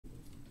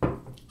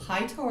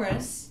Hi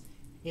Taurus,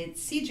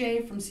 it's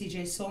CJ from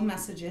CJ Soul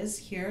Messages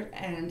here,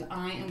 and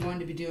I am going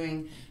to be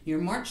doing your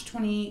March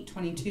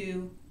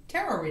 2022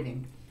 tarot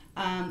reading.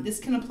 This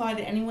can apply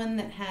to anyone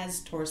that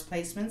has Taurus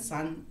placements,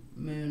 Sun,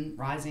 Moon,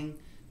 Rising,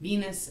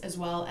 Venus, as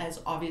well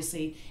as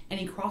obviously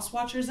any cross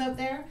watchers out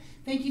there.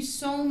 Thank you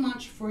so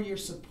much for your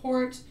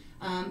support.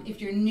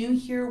 If you're new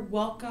here,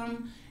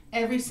 welcome.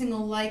 Every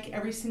single like,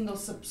 every single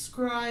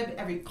subscribe,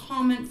 every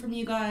comment from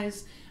you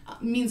guys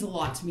means a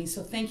lot to me.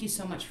 So thank you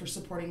so much for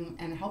supporting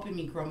and helping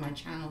me grow my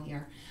channel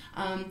here.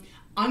 I'm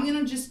going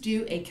to just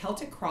do a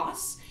Celtic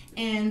cross,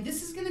 and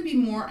this is going to be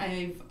more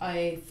of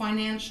a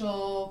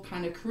financial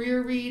kind of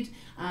career read.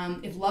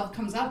 If love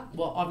comes up,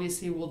 well,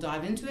 obviously we'll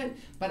dive into it,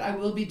 but I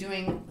will be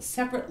doing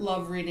separate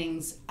love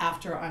readings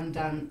after I'm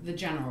done the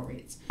general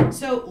reads.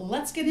 So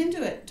let's get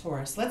into it,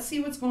 Taurus. Let's see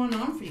what's going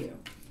on for you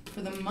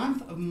for the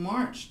month of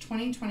March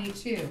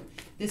 2022.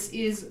 This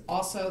is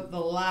also the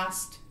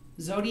last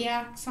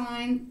zodiac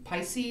sign,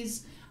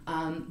 Pisces,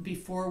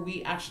 before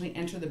we actually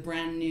enter the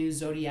brand new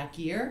zodiac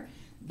year.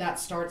 That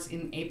starts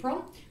in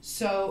April.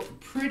 So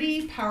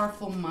pretty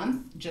powerful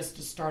month just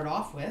to start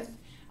off with.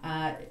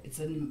 It's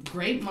a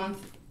great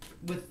month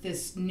with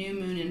this new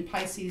moon in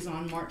Pisces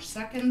on March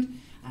 2nd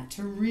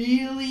to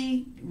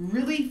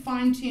really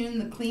fine-tune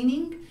the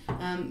cleaning,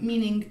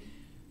 meaning,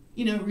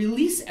 you know,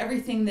 release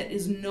everything that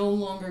is no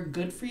longer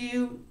good for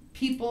you,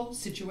 people,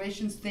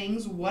 situations,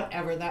 things,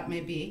 whatever that may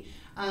be.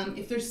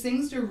 If there's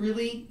things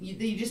that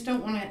you just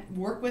don't want to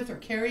work with or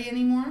carry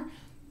anymore,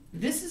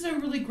 this is a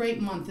really great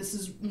month. This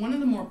is one of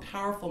the more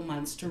powerful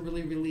months to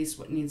really release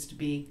what needs to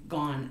be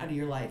gone out of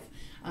your life,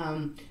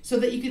 so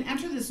that you can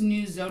enter this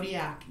new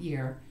zodiac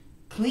year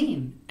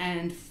clean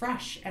and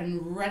fresh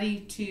and ready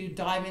to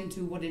dive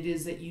into what it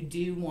is that you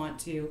do want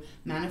to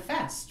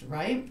manifest,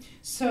 right?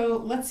 So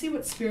let's see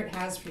what Spirit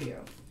has for you.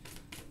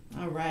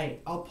 All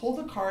right, I'll pull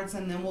the cards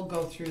and then we'll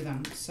go through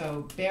them.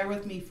 So bear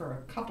with me for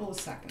a couple of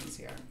seconds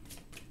here.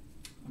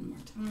 One more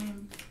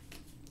time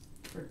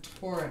for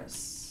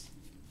Taurus.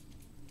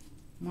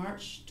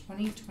 March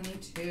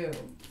 2022.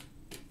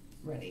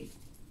 Ready.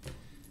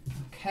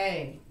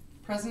 Okay.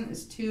 Present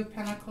is Two of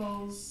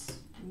Pentacles.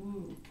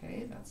 Ooh,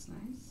 okay, that's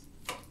nice.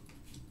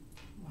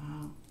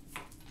 Wow.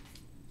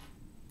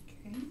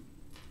 Okay.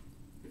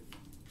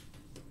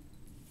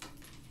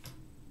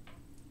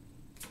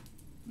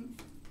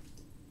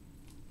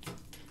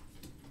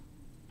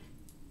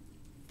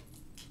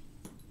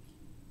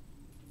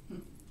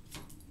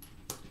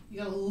 You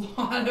got a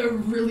lot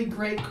of really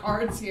great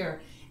cards here,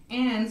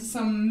 and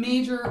some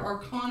major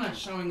arcana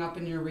showing up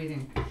in your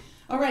reading.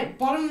 All right,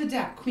 bottom of the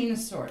deck, Queen of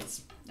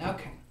Swords.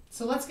 Okay,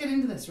 so let's get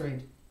into this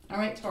read. All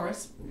right,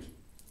 Taurus.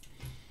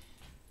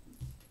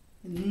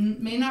 It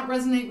may not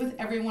resonate with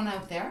everyone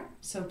out there,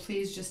 so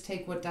please just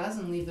take what does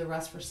and leave the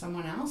rest for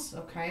someone else,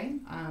 okay?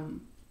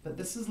 But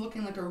this is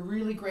looking like a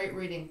really great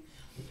reading.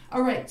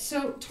 All right,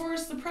 so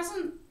Taurus, the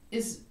present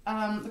is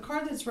the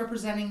card that's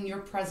representing your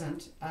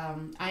present.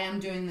 I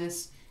am doing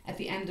this at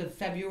the end of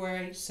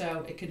February,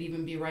 so it could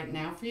even be right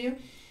now for you.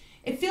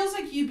 It feels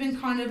like you've been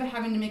kind of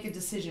having to make a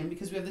decision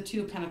because we have the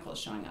Two of Pentacles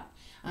showing up.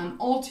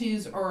 All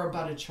twos are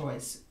about a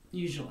choice,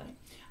 usually.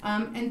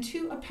 And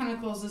Two of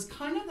Pentacles is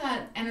kind of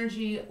that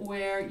energy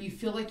where you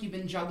feel like you've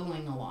been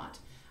juggling a lot.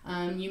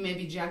 You may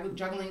be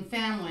juggling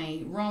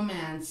family,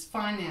 romance,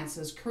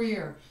 finances,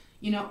 career,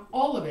 you know,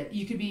 all of it.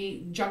 You could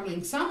be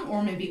juggling some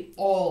or maybe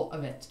all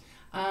of it.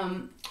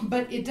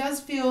 But it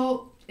doesn't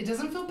feel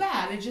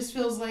bad. It just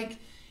feels like,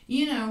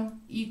 you know,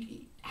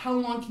 how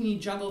long can you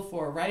juggle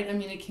for, right? I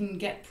mean, it can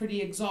get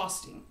pretty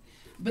exhausting.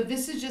 But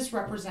this is just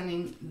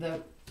representing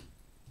the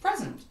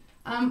present.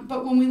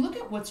 But when we look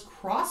at what's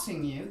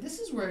crossing you, this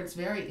is where it's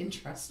very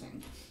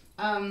interesting.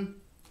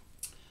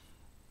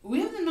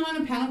 We have the Nine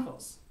of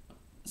Pentacles.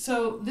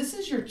 So this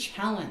is your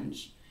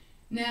challenge.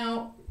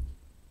 Now,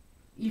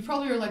 you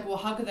probably are like, well,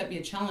 how could that be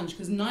a challenge?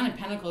 Because Nine of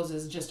Pentacles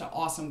is just an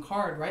awesome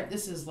card, right?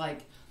 This is like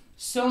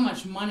so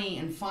much money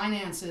and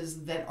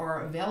finances that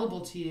are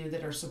available to you,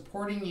 that are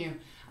supporting you.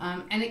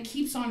 And it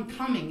keeps on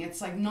coming. It's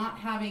like not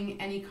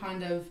having any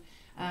kind of,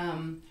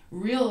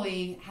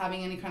 really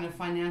having any kind of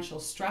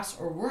financial stress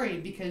or worry,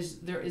 because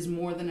there is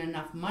more than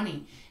enough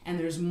money and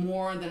there's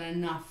more than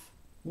enough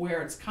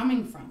where it's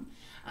coming from.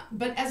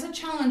 But as a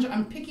challenge,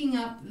 I'm picking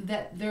up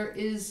that there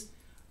is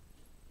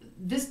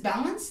this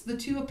balance, the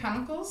Two of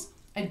Pentacles.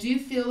 I do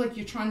feel like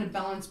you're trying to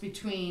balance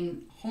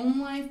between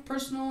home life,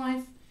 personal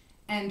life,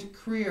 and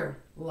career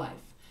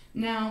life.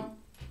 Now,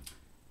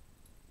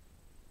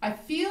 I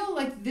feel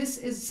like this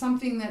is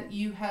something that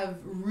you have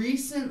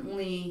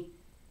recently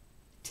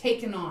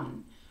taken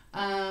on.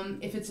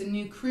 If it's a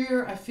new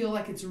career, I feel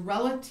like it's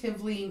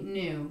relatively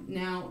new.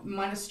 Now, it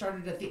might have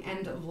started at the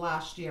end of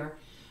last year,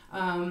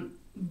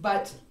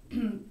 but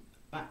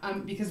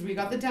because we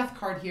got the Death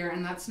card here,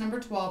 and that's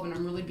number 12, and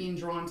I'm really being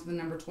drawn to the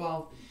number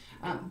 12.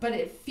 But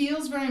it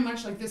feels very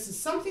much like this is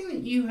something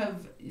that you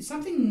have,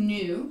 something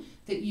new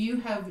that you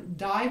have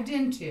dived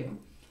into,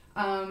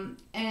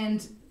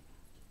 and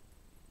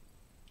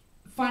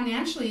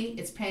financially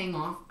it's paying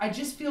off. I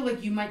just feel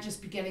like you might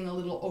just be getting a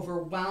little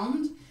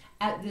overwhelmed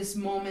at this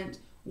moment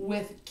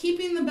with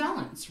keeping the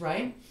balance,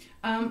 right?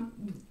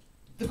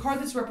 The card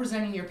that's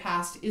representing your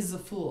past is the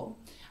Fool.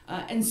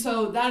 And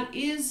so that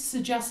is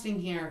suggesting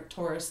here,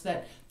 Taurus,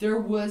 that there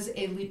was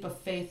a leap of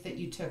faith that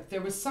you took.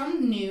 There was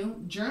some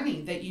new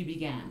journey that you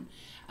began.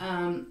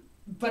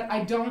 But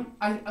I'm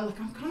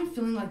kind of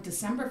feeling like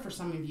December for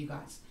some of you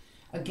guys.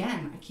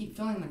 Again, I keep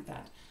feeling like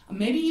that.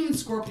 Maybe even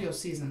Scorpio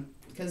season,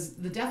 because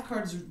the death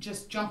card's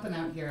just jumping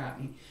out here at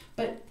me.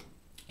 But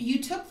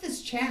you took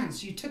this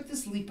chance. You took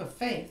this leap of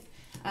faith.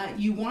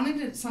 You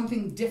wanted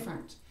something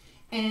different.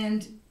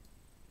 And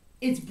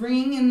it's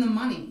bringing in the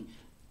money.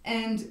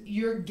 And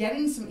you're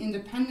getting some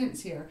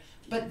independence here.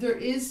 But there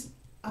is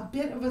a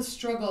bit of a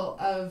struggle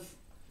of...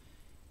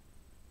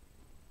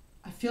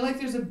 I feel like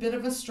there's a bit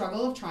of a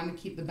struggle of trying to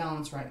keep the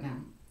balance right now.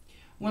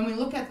 When we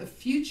look at the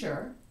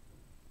future,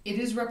 it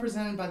is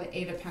represented by the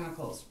Eight of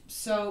Pentacles.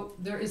 So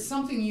there is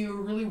something you're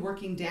really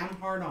working damn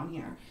hard on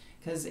here,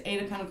 because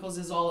Eight of Pentacles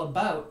is all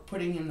about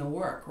putting in the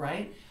work,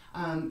 right?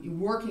 You're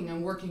working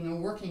and working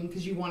and working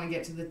because you want to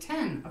get to the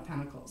 10 of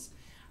Pentacles.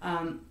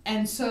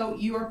 And so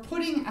you are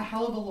putting a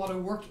hell of a lot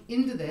of work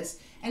into this,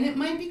 and it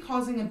might be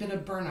causing a bit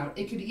of burnout.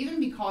 It could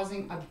even be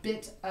causing a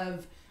bit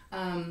of...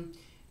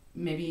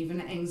 maybe even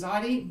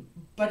anxiety,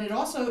 but it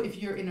also, if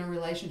you're in a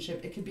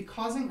relationship, it could be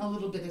causing a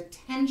little bit of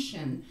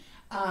tension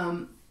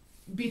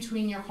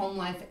between your home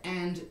life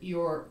and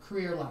your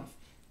career life.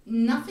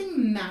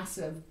 Nothing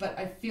massive, but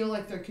I feel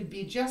like there could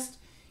be just,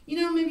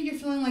 maybe you're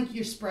feeling like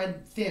you're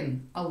spread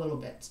thin a little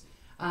bit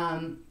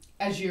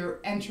as you're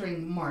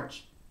entering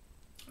March.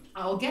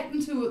 I'll get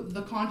into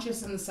the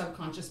conscious and the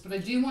subconscious, but I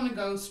do want to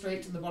go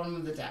straight to the bottom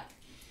of the deck.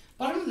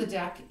 Bottom of the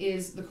deck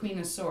is the Queen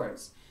of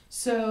Swords.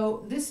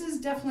 So this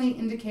is definitely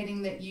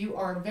indicating that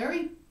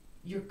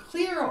you're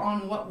clear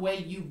on what way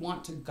you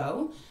want to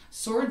go.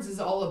 Swords is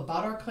all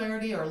about our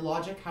clarity, our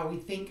logic, how we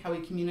think, how we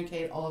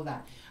communicate, all of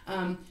that.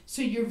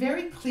 So you're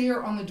very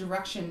clear on the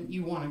direction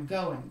you want to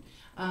go in.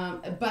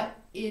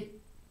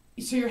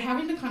 So you're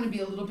having to kind of be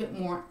a little bit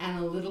more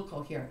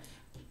analytical here.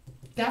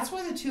 That's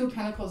why the Two of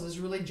Pentacles is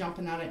really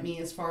jumping out at me,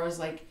 as far as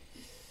like,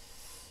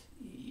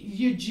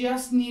 you're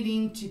just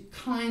needing to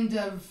kind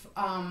of...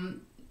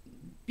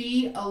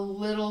 be a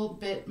little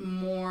bit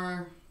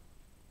more,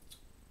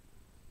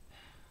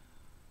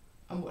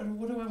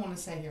 what do I want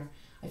to say here?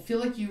 I feel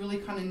like you really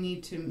kind of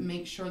need to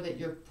make sure that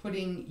you're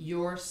putting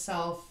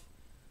yourself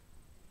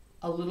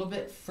a little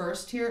bit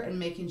first here and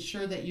making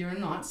sure that you're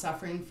not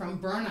suffering from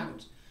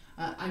burnout.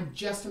 I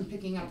just am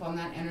picking up on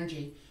that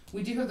energy.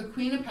 We do have the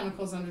Queen of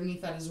Pentacles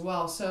underneath that as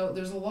well. So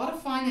there's a lot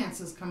of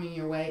finances coming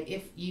your way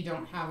if you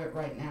don't have it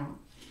right now.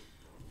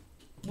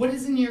 What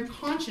is in your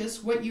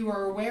conscious, what you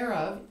are aware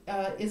of,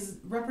 is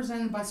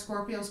represented by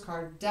Scorpio's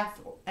card, death,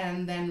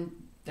 and then,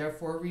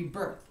 therefore,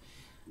 rebirth.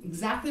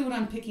 Exactly what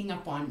I'm picking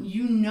up on.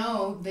 You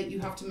know that you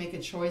have to make a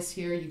choice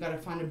here. You got to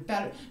find a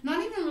better,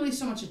 not even really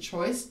so much a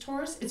choice,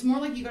 Taurus. It's more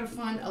like you got to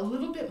find a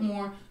little bit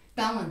more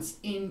balance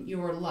in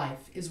your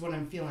life, is what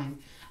I'm feeling.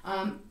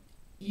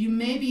 You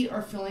maybe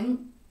are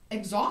feeling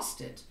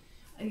exhausted.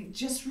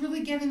 Just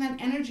really getting that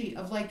energy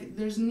of like,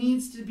 there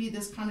needs to be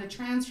this kind of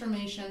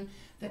transformation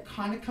that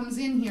kind of comes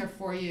in here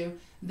for you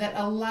that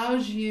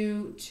allows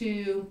you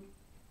to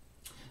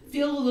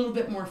feel a little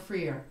bit more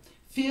freer,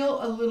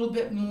 feel a little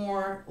bit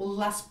more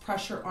less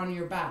pressure on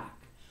your back.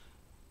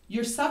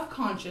 Your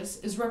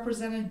subconscious is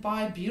represented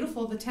by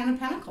beautiful, the Ten of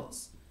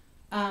Pentacles.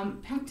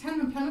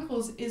 Ten of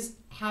Pentacles is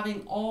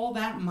having all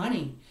that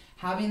money,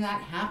 having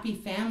that happy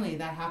family,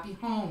 that happy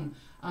home,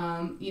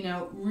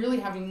 really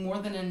having more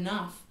than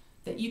enough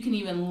that you can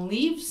even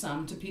leave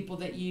some to people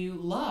that you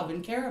love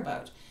and care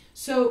about.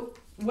 So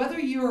whether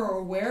you're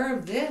aware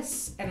of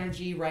this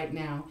energy right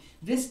now,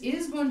 this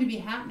is going to be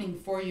happening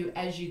for you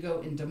as you go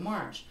into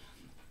March.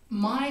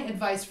 My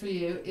advice for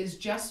you is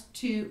just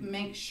to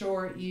make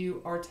sure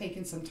you are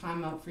taking some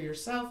time out for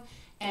yourself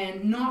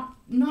and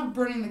not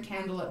burning the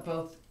candle at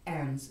both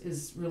ends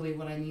is really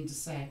what I need to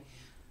say.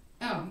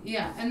 Oh,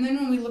 yeah. And then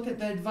when we look at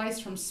the advice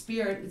from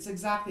Spirit, it's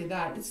exactly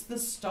that. It's the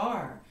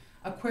Star,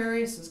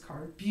 Aquarius's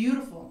card.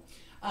 Beautiful.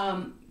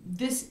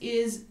 This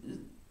is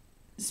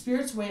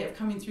Spirit's way of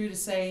coming through to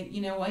say, you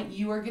know what,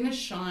 you are going to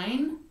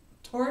shine,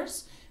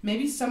 Taurus.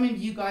 Maybe some of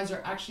you guys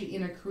are actually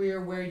in a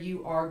career where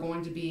you are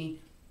going to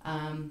be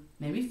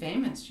maybe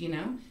famous,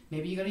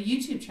 maybe you got a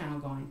YouTube channel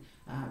going,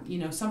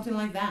 something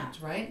like that,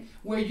 right?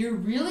 Where you're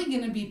really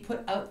going to be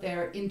put out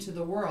there into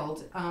the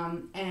world,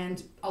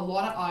 and a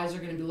lot of eyes are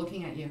going to be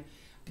looking at you.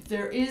 But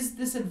there is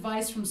this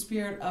advice from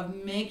Spirit of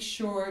make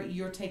sure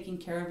you're taking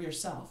care of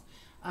yourself.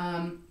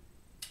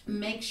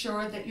 Make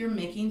sure that you're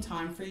making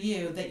time for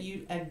you, that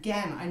you,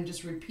 again, I'm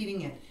just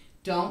repeating it,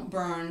 don't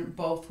burn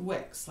both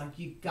wicks. Like,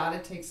 you got to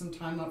take some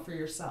time out for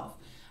yourself.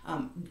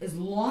 As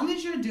long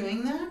as you're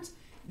doing that,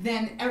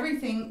 then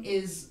everything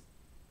is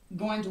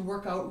going to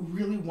work out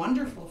really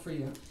wonderful for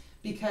you.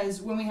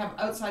 Because when we have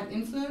outside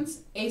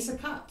influence, Ace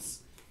of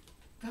Cups.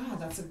 God,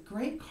 that's a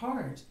great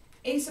card.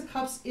 Ace of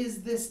Cups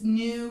is this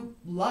new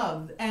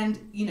love.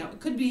 And, it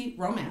could be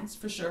romance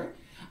for sure.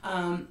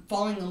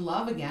 falling in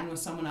love again with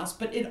someone else,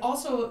 but it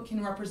also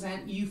can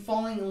represent you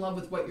falling in love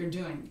with what you're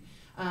doing.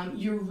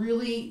 You're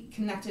really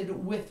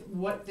connected with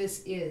what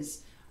this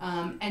is,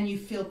 and you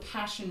feel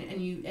passion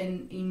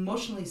and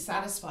emotionally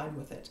satisfied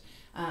with it.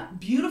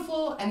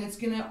 Beautiful, and it's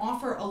going to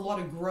offer a lot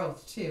of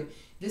growth too.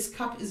 This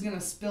cup is going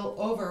to spill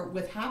over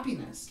with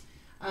happiness.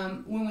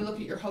 When we look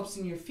at your hopes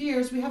and your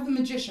fears, we have the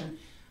Magician.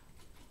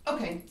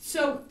 Okay,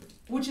 so,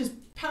 which is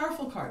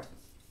powerful card.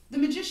 The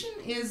Magician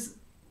is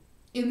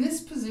in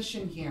this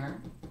position here.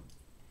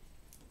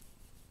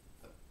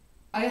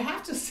 I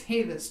have to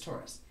say this,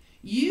 Taurus.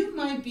 You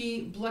might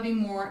be bloody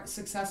more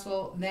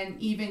successful than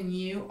even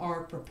you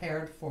are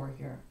prepared for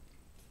here.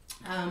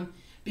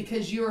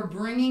 Because you're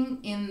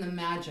bringing in the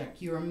magic.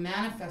 You're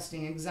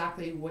manifesting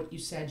exactly what you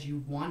said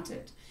you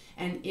wanted.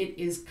 And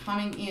it is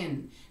coming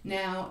in.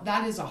 Now,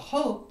 that is a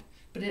hope,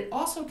 but it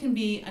also can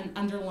be an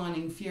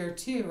underlining fear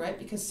too, right?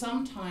 Because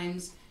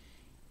sometimes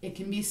it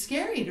can be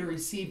scary to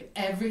receive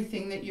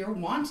everything that you're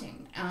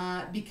wanting,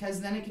 because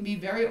then it can be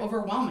very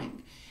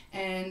overwhelming.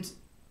 And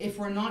if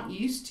we're not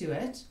used to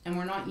it, and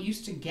we're not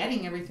used to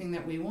getting everything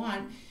that we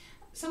want,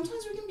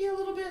 sometimes we can be a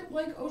little bit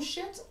like, oh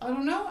shit, I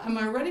don't know, am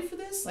I ready for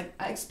this? Like,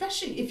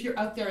 especially if you're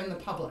out there in the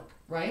public,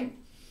 right?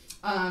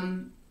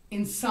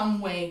 In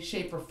some way,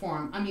 shape, or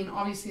form. I mean,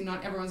 obviously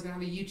not everyone's gonna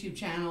have a YouTube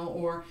channel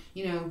or,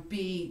 you know,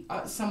 be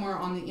somewhere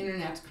on the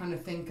internet kind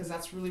of thing, because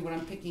that's really what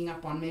I'm picking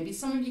up on. Maybe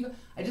some of you,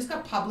 I just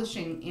got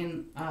publishing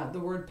in, the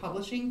word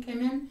publishing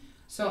came in,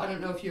 so I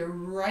don't know if you're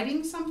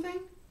writing something.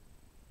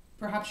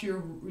 Perhaps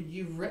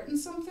you've written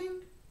something?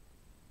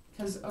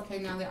 Because, okay,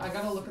 now I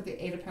gotta look at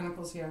the Eight of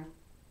Pentacles here.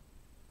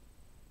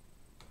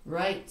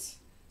 Right.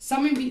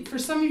 For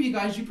some of you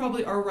guys, you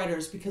probably are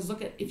writers, because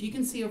look at, if you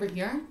can see over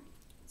here,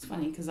 it's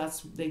funny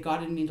because they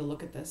guided me to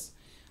look at this.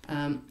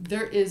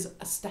 There is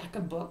a stack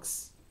of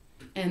books,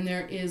 and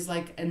there is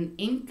like an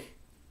ink.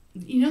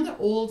 You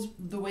know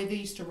the way they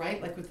used to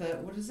write, like with the,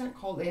 what is that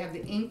called? They have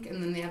the ink,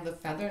 and then they have the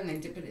feather, and they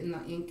dip it in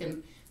the ink,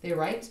 and they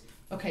write.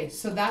 Okay,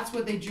 so that's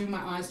what they drew my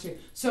eyes to.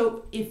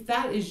 So if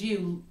that is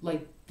you,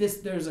 like this,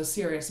 there's a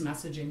serious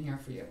message in here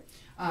for you.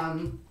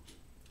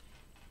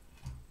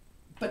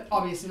 But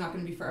obviously not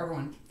going to be for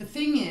everyone. The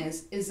thing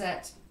is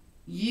that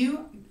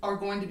you are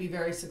going to be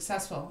very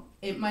successful.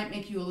 It might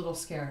make you a little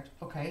scared,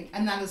 okay?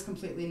 And that is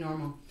completely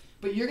normal.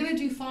 But you're going to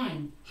do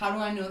fine. How do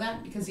I know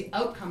that? Because the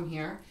outcome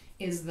here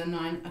is the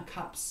Nine of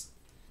Cups.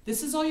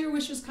 This is all your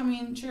wishes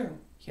coming true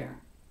here,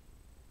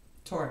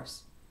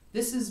 Taurus.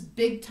 This is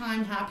big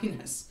time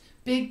happiness,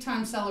 big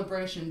time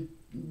celebration,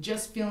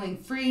 just feeling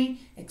free,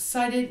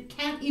 excited,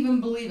 can't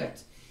even believe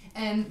it.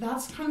 And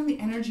that's kind of the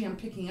energy I'm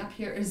picking up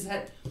here, is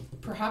that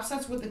perhaps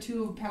that's what the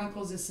Two of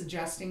Pentacles is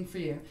suggesting for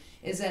you,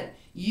 is that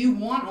you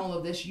want all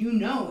of this, you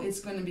know it's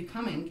going to be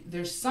coming.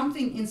 There's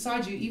something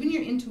inside you, even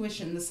your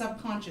intuition, the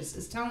subconscious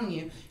is telling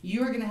you,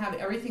 you are going to have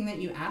everything that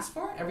you asked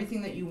for,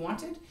 everything that you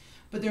wanted,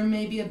 but there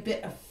may be a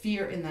bit of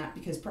fear in that,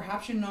 because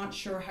perhaps you're not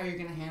sure how you're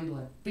going to handle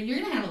it. But you're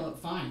going to handle it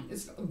fine.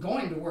 It's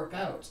going to work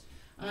out.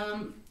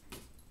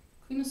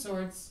 Queen of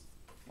Swords.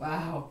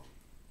 Wow.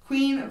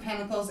 Queen of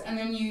Pentacles, and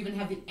then you even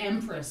have the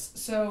Empress.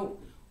 So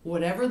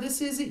whatever this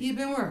is that you've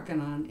been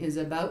working on is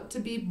about to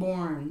be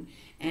born.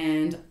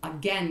 And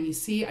again, you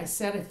see, I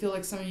said I feel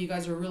like some of you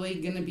guys are really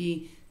going to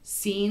be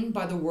seen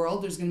by the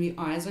world. There's going to be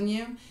eyes on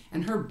you,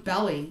 and her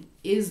belly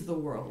is the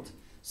world.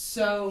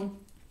 So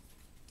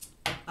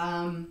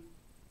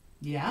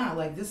yeah,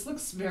 like this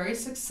looks very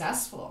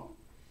successful.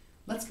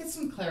 Let's get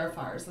some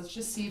clarifiers. Let's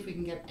just see if we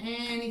can get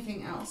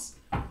anything else.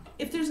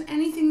 If there's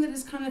anything that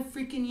is kind of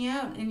freaking you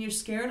out and you're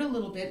scared a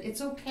little bit,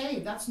 it's okay.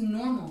 That's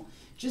normal.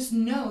 Just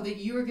know that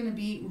you are going to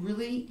be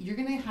really, you're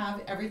going to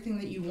have everything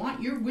that you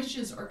want. Your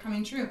wishes are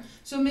coming true.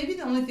 So maybe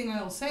the only thing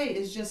I will say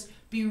is just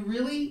be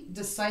really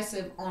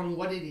decisive on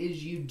what it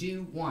is you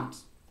do want.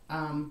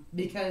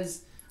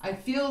 Because I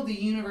feel the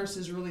universe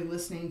is really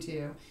listening to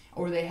you,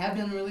 or they have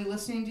been really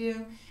listening to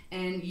you,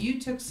 and you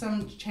took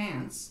some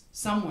chance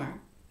somewhere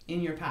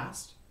in your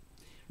past.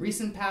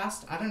 Recent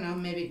past, I don't know,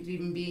 maybe it could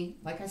even be,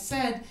 like I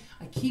said,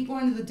 I keep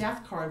going to the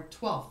Death card,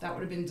 12th, that would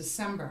have been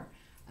December.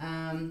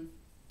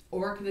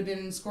 Or it could have been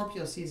in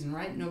Scorpio season,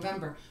 right?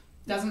 November.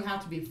 Doesn't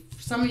have to be.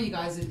 For some of you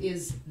guys, it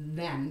is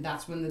then.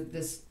 That's when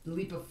this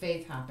leap of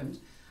faith happened.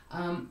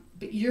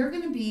 But you're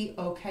going to be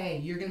okay.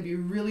 You're going to be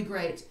really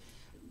great.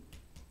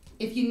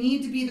 If you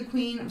need to be the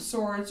Queen of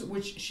Swords,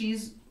 which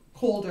she's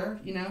colder,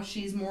 you know,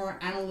 she's more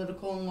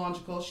analytical and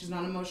logical, she's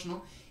not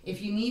emotional.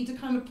 If you need to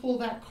kind of pull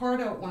that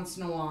card out once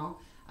in a while,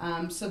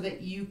 so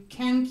that you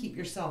can keep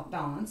yourself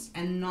balanced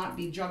and not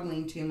be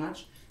juggling too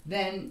much,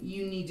 then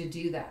you need to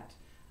do that.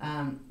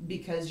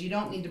 Because you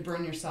don't need to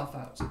burn yourself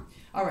out.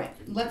 All right,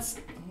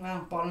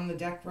 well, bottom of the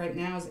deck right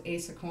now is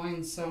Ace of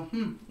Coins, so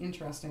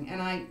interesting.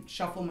 And I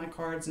shuffle my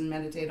cards and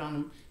meditate on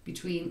them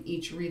between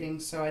each reading,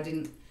 so I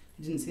didn't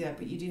see that.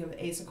 But you do have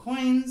Ace of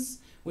Coins,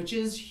 which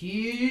is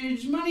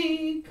huge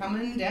money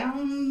coming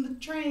down the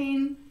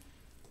train.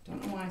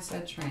 Don't know why I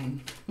said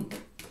train.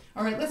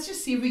 All right, let's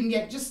just see if we can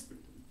get just a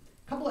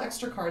couple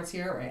extra cards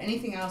here, or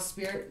anything else,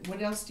 Spirit.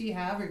 What else do you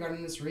have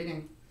regarding this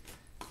reading?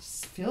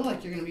 Just feel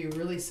like you're going to be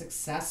really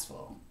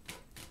successful.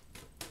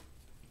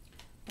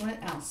 What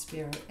else,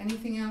 Spirit?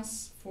 Anything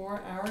else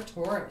for our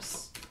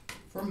Taurus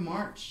for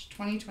March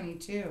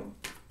 2022?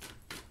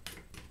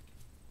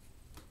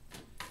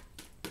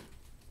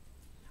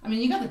 I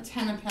mean, you got the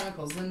 10 of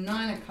Pentacles, the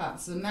 9 of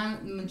Cups, the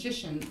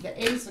Magician, the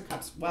Ace of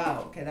Cups.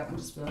 Wow, okay, that one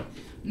just flew out.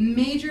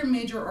 Major,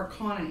 major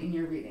arcana in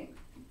your reading.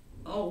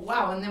 Oh,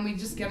 wow, and then we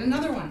just get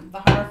another one, the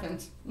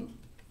Hierophant.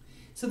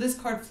 So this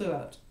card flew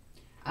out.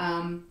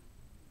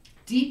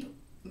 Deep,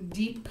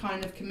 deep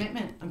kind of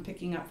commitment I'm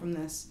picking up from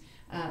this.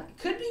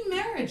 Could be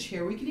marriage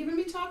here. We could even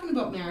be talking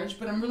about marriage,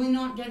 but I'm really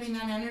not getting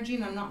that energy,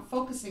 and I'm not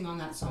focusing on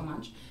that so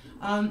much.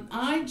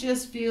 I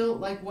just feel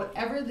like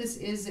whatever this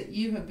is that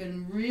you have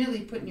been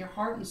really putting your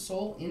heart and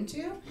soul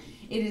into,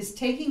 it is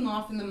taking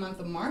off in the month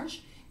of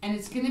March, and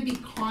it's going to be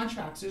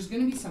contracts. There's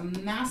going to be some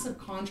massive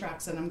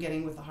contracts that I'm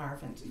getting with the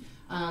Hierophant.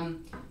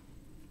 Bottom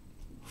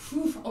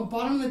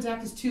of the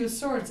deck is 2 of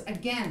Swords.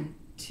 Again,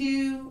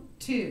 2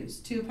 twos.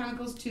 2 of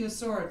Pentacles, 2 of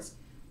Swords.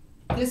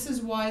 This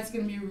is why it's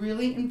going to be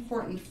really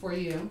important for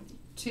you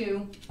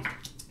to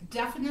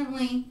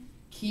definitely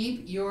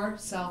keep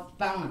yourself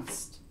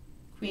balanced.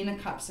 Queen of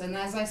Cups. And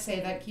as I say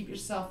that, keep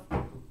yourself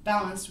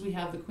balanced, we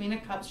have the Queen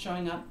of Cups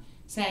showing up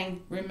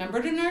saying,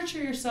 remember to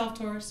nurture yourself,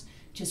 Taurus.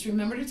 Just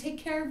remember to take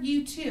care of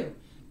you too.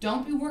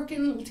 Don't be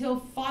working until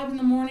 5 in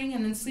the morning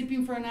and then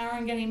sleeping for an hour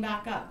and getting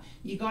back up.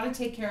 You got to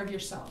take care of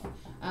yourself.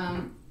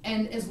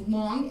 And as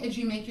long as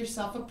you make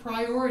yourself a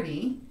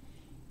priority,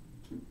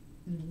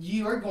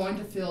 you are going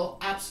to feel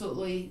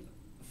absolutely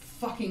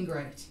fucking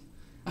great.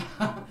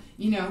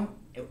 You know,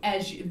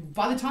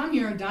 by the time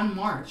you're done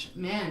March,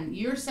 man,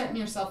 you're setting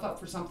yourself up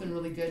for something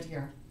really good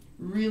here.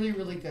 Really,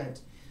 really good.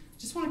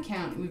 Just want to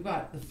count. We've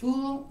got the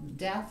Fool,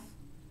 Death,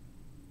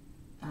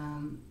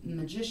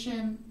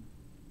 Magician,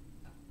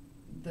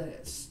 the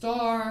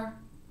Star,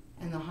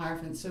 and the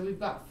Hierophant. So we've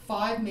got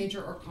 5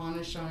 major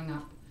arcana showing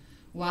up.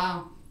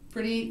 Wow.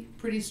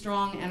 Pretty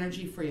strong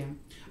energy for you.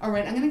 All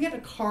right, I'm going to get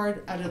a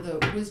card out of the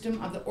Wisdom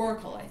of the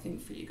Oracle, I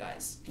think, for you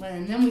guys.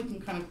 And then we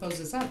can kind of close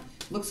this up.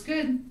 Looks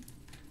good.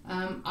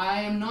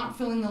 I am not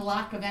feeling the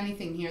lack of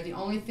anything here. The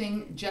only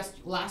thing,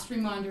 just last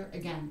reminder,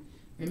 again,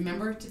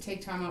 remember to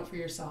take time out for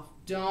yourself.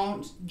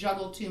 Don't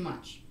juggle too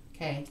much,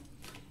 okay?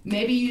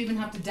 Maybe you even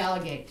have to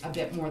delegate a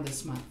bit more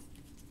this month.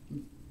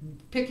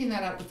 Picking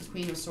that up with the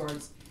Queen of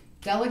Swords.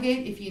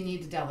 Delegate if you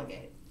need to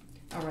delegate.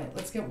 All right,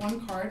 let's get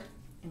one card.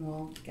 And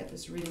we'll get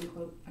this reading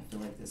close. I feel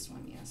like this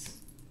one, yes.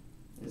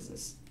 What is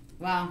this?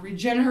 Wow,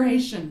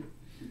 regeneration.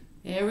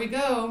 There we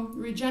go,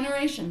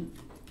 regeneration.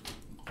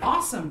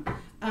 Awesome.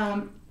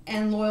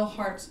 And loyal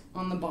heart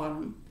on the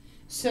bottom.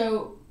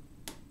 So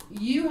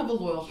you have a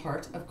loyal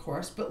heart, of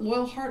course, but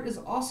loyal heart is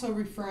also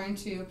referring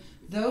to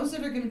those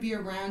that are going to be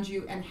around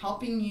you and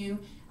helping you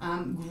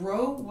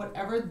grow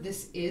whatever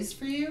this is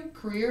for you,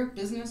 career,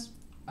 business,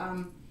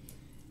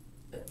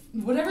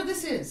 whatever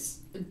this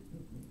is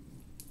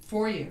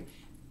for you.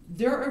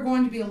 There are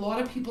going to be a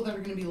lot of people that are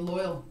going to be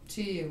loyal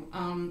to you.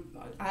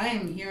 I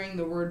am hearing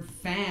the word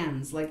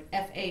fans, like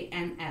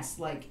F-A-N-S,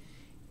 like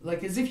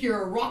as if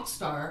you're a rock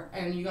star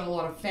and you got a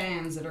lot of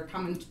fans that are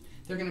coming,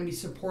 they're going to be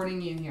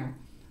supporting you here.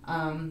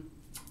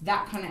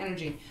 That kind of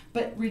energy.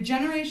 But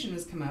regeneration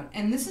has come out,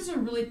 and this is a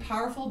really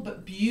powerful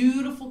but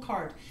beautiful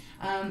card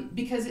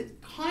because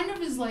it kind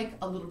of is like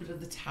a little bit of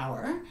the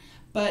Tower,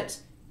 but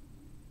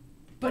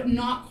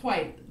not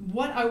quite.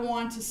 What I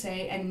want to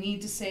say and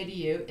need to say to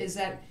you is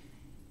that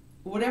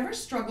whatever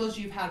struggles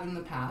you've had in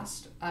the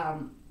past,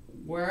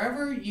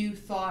 wherever you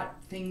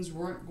thought things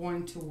weren't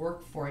going to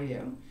work for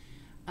you,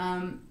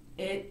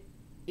 it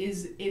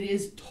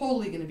is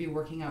totally going to be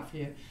working out for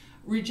you.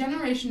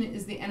 Regeneration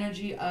is the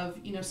energy of,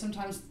 you know,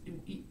 sometimes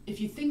if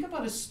you think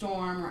about a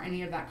storm or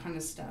any of that kind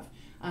of stuff,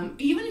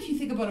 even if you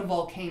think about a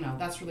volcano,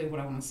 that's really what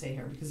I want to say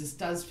here, because this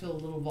does feel a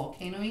little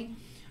volcano-y.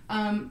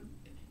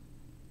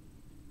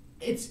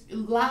 It's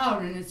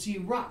loud and it's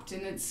erupt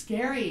and it's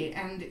scary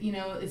and, you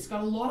know, it's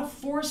got a lot of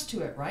force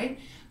to it, right?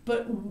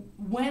 But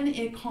when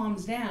it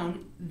calms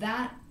down,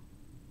 that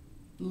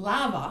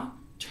lava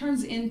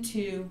turns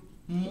into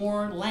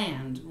more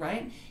land,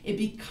 right? It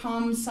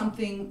becomes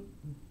something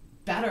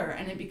better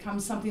and it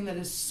becomes something that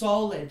is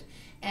solid,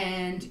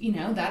 and, you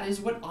know, that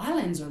is what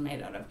islands are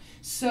made out of.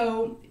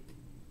 So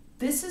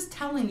this is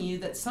telling you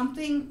that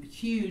something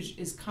huge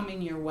is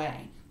coming your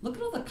way. Look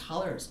at all the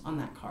colors on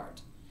that card.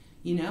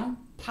 You know,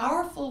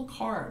 powerful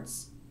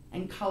cards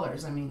and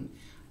colors, I mean,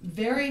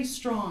 very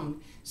strong.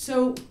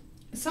 So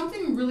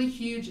something really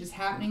huge is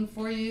happening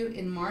for you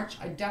in March.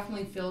 I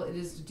definitely feel it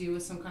is to do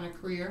with some kind of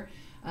career.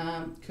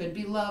 Could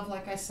be love,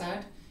 like I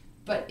said,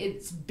 but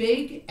it's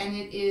big and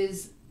it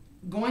is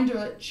going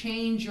to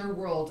change your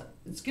world.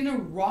 It's going to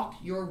rock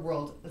your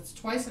world. That's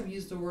twice I've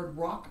used the word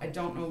rock. I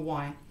don't know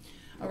why.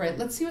 All right,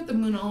 let's see what the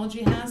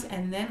Moonology has,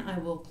 and then I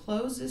will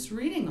close this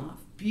reading off.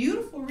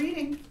 Beautiful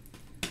reading.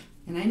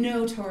 And I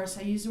know, Taurus,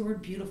 I use the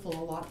word beautiful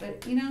a lot,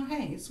 but, you know,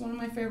 hey, it's one of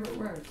my favorite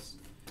words.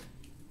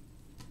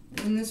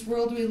 In this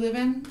world we live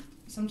in,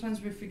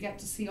 sometimes we forget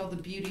to see all the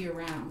beauty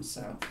around.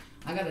 So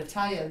I got to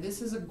tell you,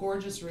 this is a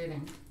gorgeous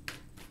reading.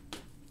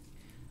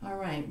 All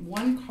right,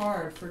 one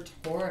card for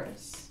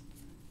Taurus.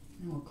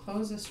 And we'll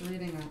close this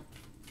reading up.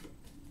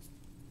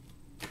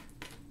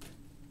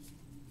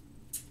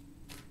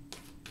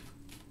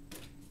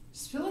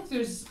 I feel like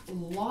there's a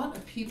lot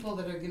of people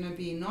that are going to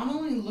be not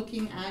only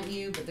looking at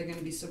you, but they're going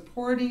to be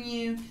supporting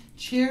you,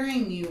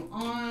 cheering you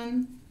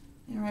on.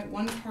 All right,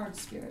 one card,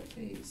 Spirit,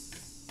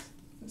 please.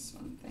 This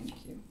one,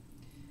 thank you.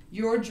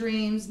 Your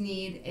dreams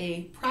need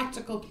a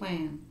practical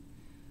plan.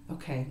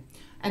 Okay,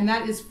 and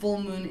that is full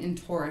moon in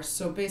Taurus.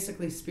 So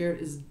basically, Spirit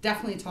is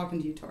definitely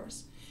talking to you,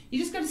 Taurus. You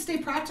just got to stay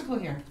practical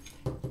here.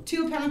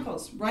 Two of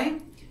Pentacles,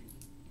 right?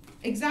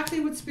 Exactly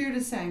what Spirit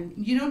is saying.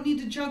 You don't need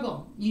to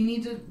juggle. You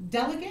need to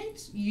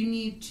delegate. You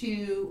need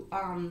to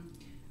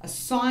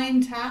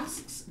assign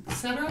tasks,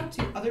 etc.,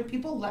 to other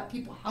people. Let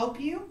people help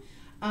you.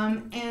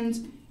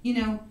 And, you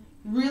know,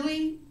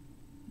 really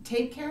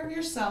take care of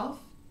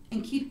yourself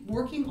and keep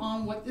working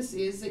on what this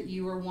is that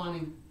you are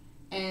wanting.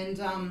 And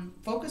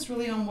focus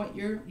really on what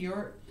your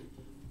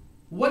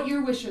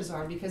wishes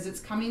are, because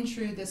it's coming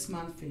true this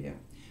month for you.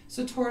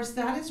 So, Taurus,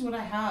 that is what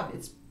I have.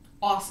 It's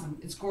awesome.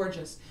 It's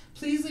gorgeous.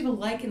 Please leave a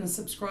like and a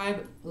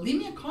subscribe. Leave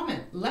me a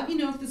comment. Let me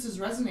know if this is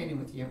resonating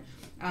with you.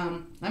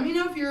 Let me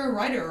know if you're a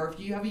writer or if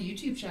you have a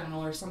YouTube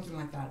channel or something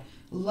like that.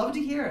 Love to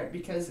hear it,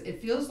 because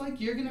it feels like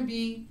you're going to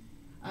be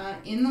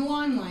in the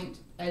limelight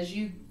as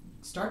you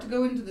start to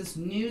go into this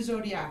new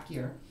zodiac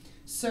year.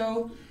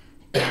 So,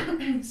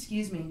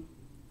 excuse me.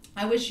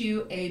 I wish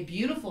you a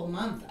beautiful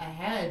month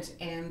ahead,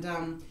 and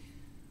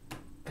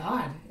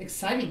God,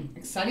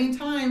 exciting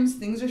times.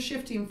 Things are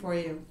shifting for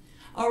you.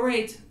 All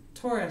right,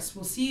 Taurus,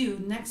 we'll see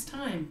you next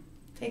time.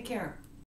 Take care.